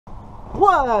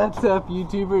What's up,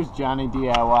 YouTubers? Johnny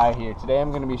DIY here. Today I'm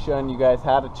going to be showing you guys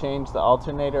how to change the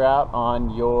alternator out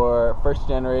on your first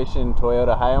generation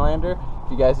Toyota Highlander.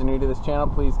 If you guys are new to this channel,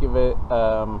 please give it,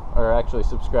 or actually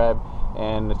subscribe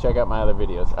and check out my other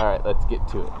videos. Alright, let's get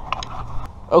to it.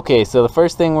 Okay, so the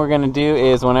first thing we're going to do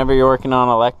is whenever you're working on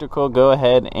electrical, go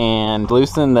ahead and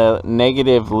loosen the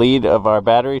negative lead of our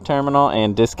battery terminal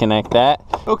and disconnect that.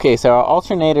 Okay, so our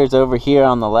alternator is over here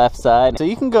on the left side. So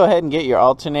you can go ahead and get your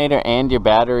alternator and your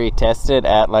battery tested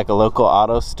at like a local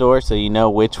auto store so you know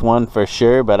which one for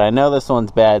sure, but I know this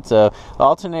one's bad. So the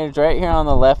alternator's right here on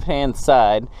the left hand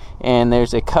side, and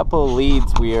there's a couple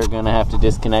leads we are going to have to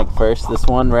disconnect first. This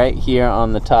one right here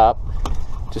on the top,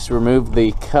 just remove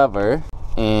the cover.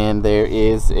 And there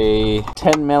is a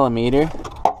 10 millimeter.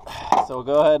 So we'll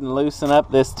go ahead and loosen up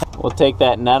this. We'll take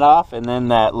that nut off, and then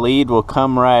that lead will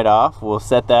come right off. We'll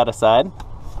set that aside.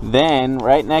 Then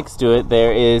right next to it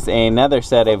there is another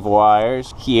set of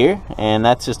wires here, and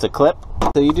that's just a clip.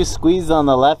 So you just squeeze on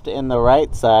the left and the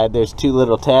right side. There's two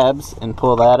little tabs, and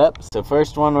pull that up. So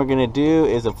first one we're gonna do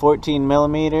is a 14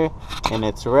 millimeter, and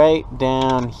it's right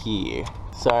down here.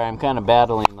 Sorry, I'm kind of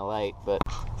battling the light, but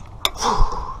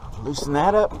loosen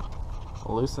that up.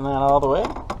 We'll loosen that all the way.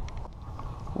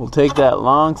 We'll take that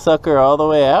long sucker all the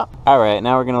way out. Alright,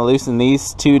 now we're going to loosen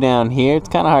these two down here. It's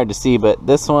kind of hard to see, but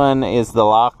this one is the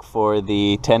lock for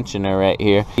the tensioner right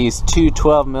here. These two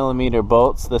 12 millimeter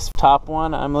bolts. This top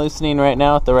one I'm loosening right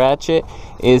now with the ratchet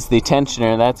is the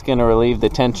tensioner. That's going to relieve the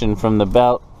tension from the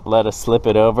belt. Let us slip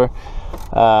it over.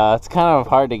 It's kind of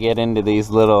hard to get into these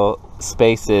little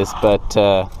spaces,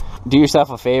 but do yourself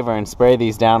a favor and spray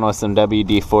these down with some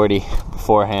WD-40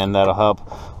 beforehand. That'll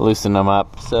help loosen them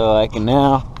up. So I can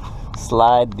now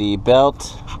slide the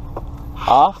belt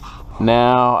off.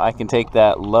 Now I can take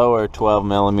that lower 12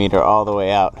 millimeter all the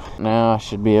way out. Now I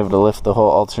should be able to lift the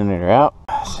whole alternator out.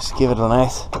 Just give it a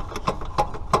nice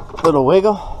little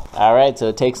wiggle. Alright, so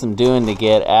it takes some doing to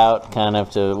get out, kind of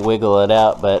to wiggle it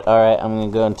out, but alright, I'm going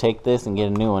to go and take this and get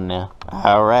a new one now.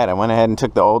 Alright, I went ahead and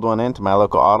took the old one into my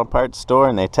local auto parts store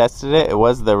and they tested it. It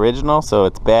was the original, so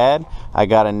it's bad. I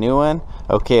got a new one.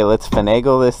 Okay, let's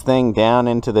finagle this thing down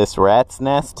into this rat's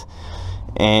nest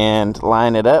and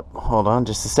line it up. Hold on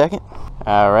just a second.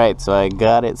 Alright, so I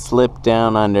got it slipped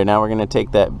down under. Now we're going to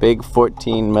take that big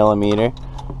 14 millimeter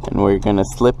and we're going to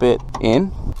slip it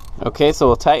in. Okay, so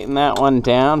we'll tighten that one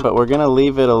down, but we're going to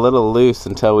leave it a little loose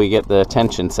until we get the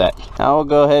tension set. Now we'll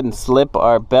go ahead and slip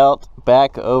our belt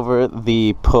back over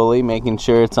the pulley, making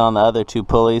sure it's on the other two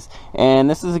pulleys. And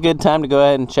this is a good time to go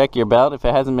ahead and check your belt. If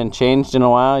it hasn't been changed in a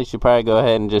while, you should probably go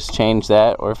ahead and just change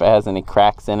that, or if it has any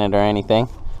cracks in it or anything.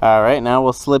 Alright, now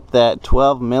we'll slip that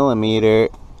 12 millimeter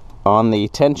on the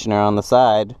tensioner on the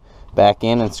side back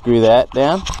in and screw that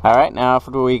down. Alright, now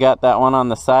after we got that one on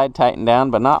the side tightened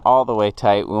down, but not all the way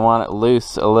tight, we want it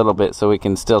loose a little bit so we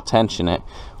can still tension it.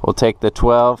 We'll take the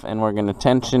 12 and we're going to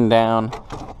tension down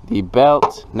the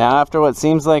belt. Now after what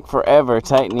seems like forever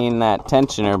tightening that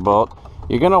tensioner bolt,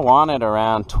 you're going to want it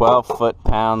around 12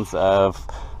 foot-pounds of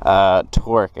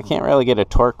torque. I can't really get a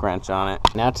torque wrench on it.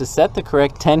 Now to set the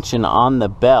correct tension on the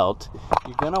belt,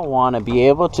 you're going to want to be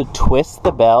able to twist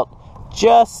the belt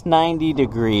just 90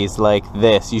 degrees like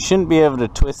this. You shouldn't be able to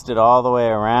twist it all the way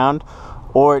around,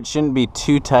 or it shouldn't be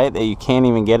too tight that you can't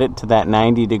even get it to that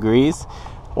 90 degrees.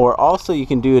 Or also you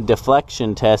can do a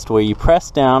deflection test where you press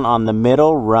down on the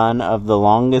middle run of the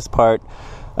longest part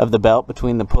of the belt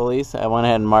between the pulleys. I went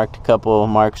ahead and marked a couple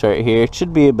marks right here. It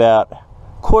should be about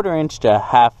 1/4 inch to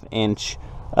 1/2 inch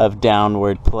of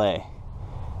downward play,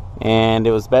 and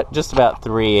it was just about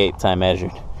 3/8 I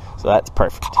measured. So that's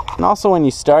perfect. And also when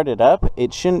you start it up,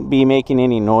 it shouldn't be making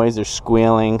any noise or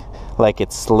squealing like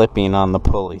it's slipping on the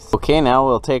pulleys. Okay, now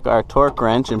we'll take our torque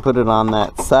wrench and put it on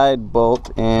that side bolt,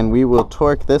 and we will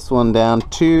torque this one down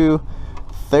to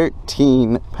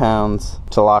 13 pounds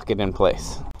to lock it in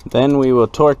place. Then we will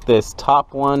torque this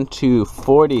top one to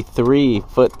 43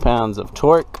 foot-pounds of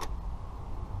torque.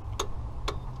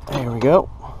 There we go.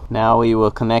 Now we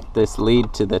will connect this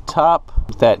lead to the top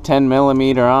with that 10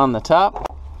 millimeter on the top.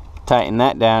 Tighten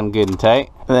that down good and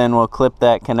tight. Then we'll clip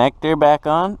that connector back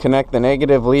on. Connect the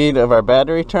negative lead of our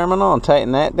battery terminal and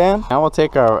tighten that down. Now we'll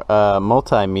take our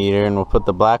multimeter and we'll put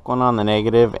the black one on the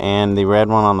negative and the red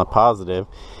one on the positive.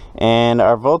 And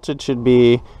our voltage should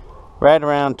be right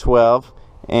around 12.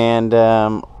 And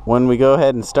when we go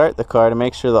ahead and start the car to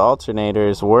make sure the alternator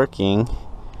is working,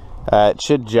 it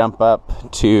should jump up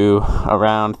to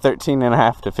around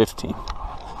 13.5 to 15.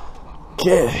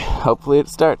 Okay, hopefully it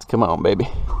starts. Come on, baby.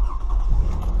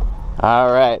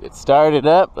 Alright, it started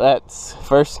up. That's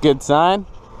first good sign.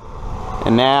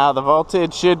 And now the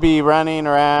voltage should be running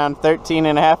around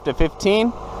 13.5 to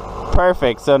 15.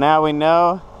 Perfect. So now we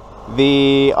know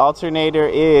the alternator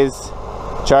is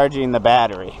charging the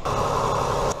battery.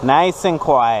 Nice and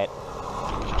quiet.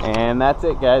 And that's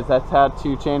it, guys. That's how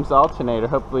to change the alternator.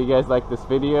 Hopefully you guys like this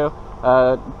video.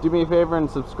 Do me a favor and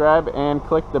subscribe and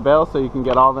click the bell so you can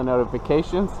get all the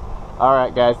notifications.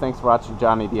 Alright guys, thanks for watching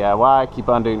Jonny DIY. Keep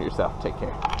on doing it yourself. Take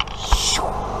care.